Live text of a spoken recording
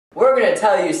going to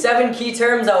tell you 7 key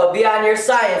terms that will be on your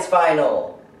science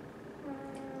final.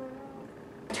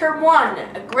 Term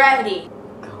 1, gravity.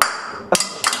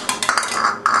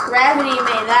 Gravity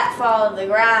made that fall to the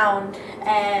ground,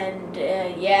 and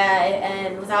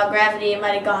and without gravity it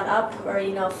might have gone up or,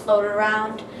 floated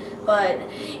around. But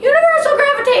universal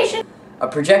gravitation! A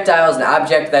projectile is an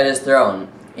object that is thrown.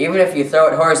 Even if you throw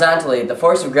it horizontally, the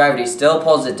force of gravity still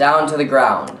pulls it down to the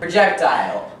ground.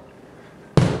 Projectile.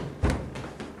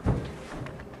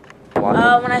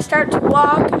 When I start to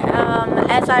walk,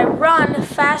 as I run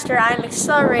faster, I'm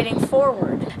accelerating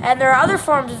forward. And there are other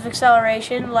forms of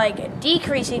acceleration, like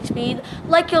decreasing speed,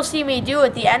 like you'll see me do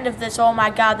at the end of this. Oh my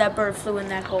god, that bird flew in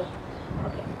that hole.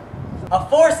 Okay. A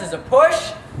force is a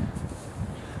push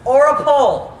or a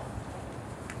pull.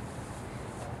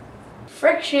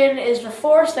 Friction is the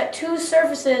force that two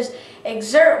surfaces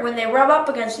exert when they rub up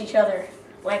against each other.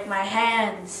 Like my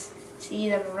hands. See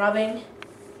them rubbing?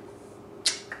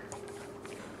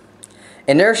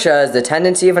 Inertia is the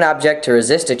tendency of an object to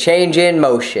resist a change in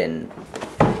motion.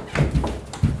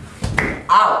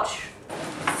 Ouch!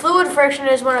 Fluid friction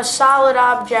is when a solid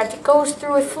object goes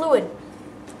through a fluid.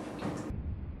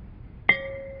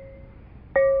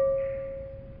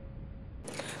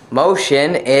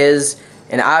 Motion is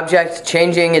an object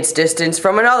changing its distance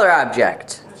from another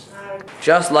object.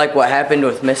 Just like what happened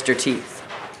with Mr. Teeth.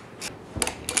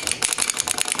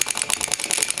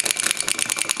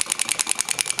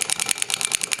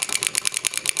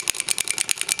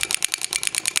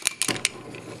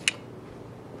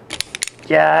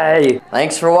 Yay!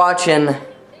 Thanks for watching.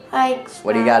 Thanks.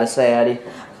 What do you got to say, Eddie?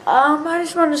 I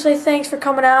just wanted to say thanks for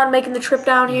coming out and making the trip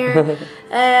down here.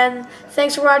 And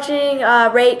thanks for watching.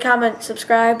 Rate, comment,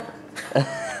 subscribe.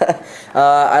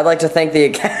 I'd like to thank the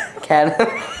Academy.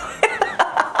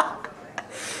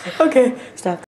 Okay, stop.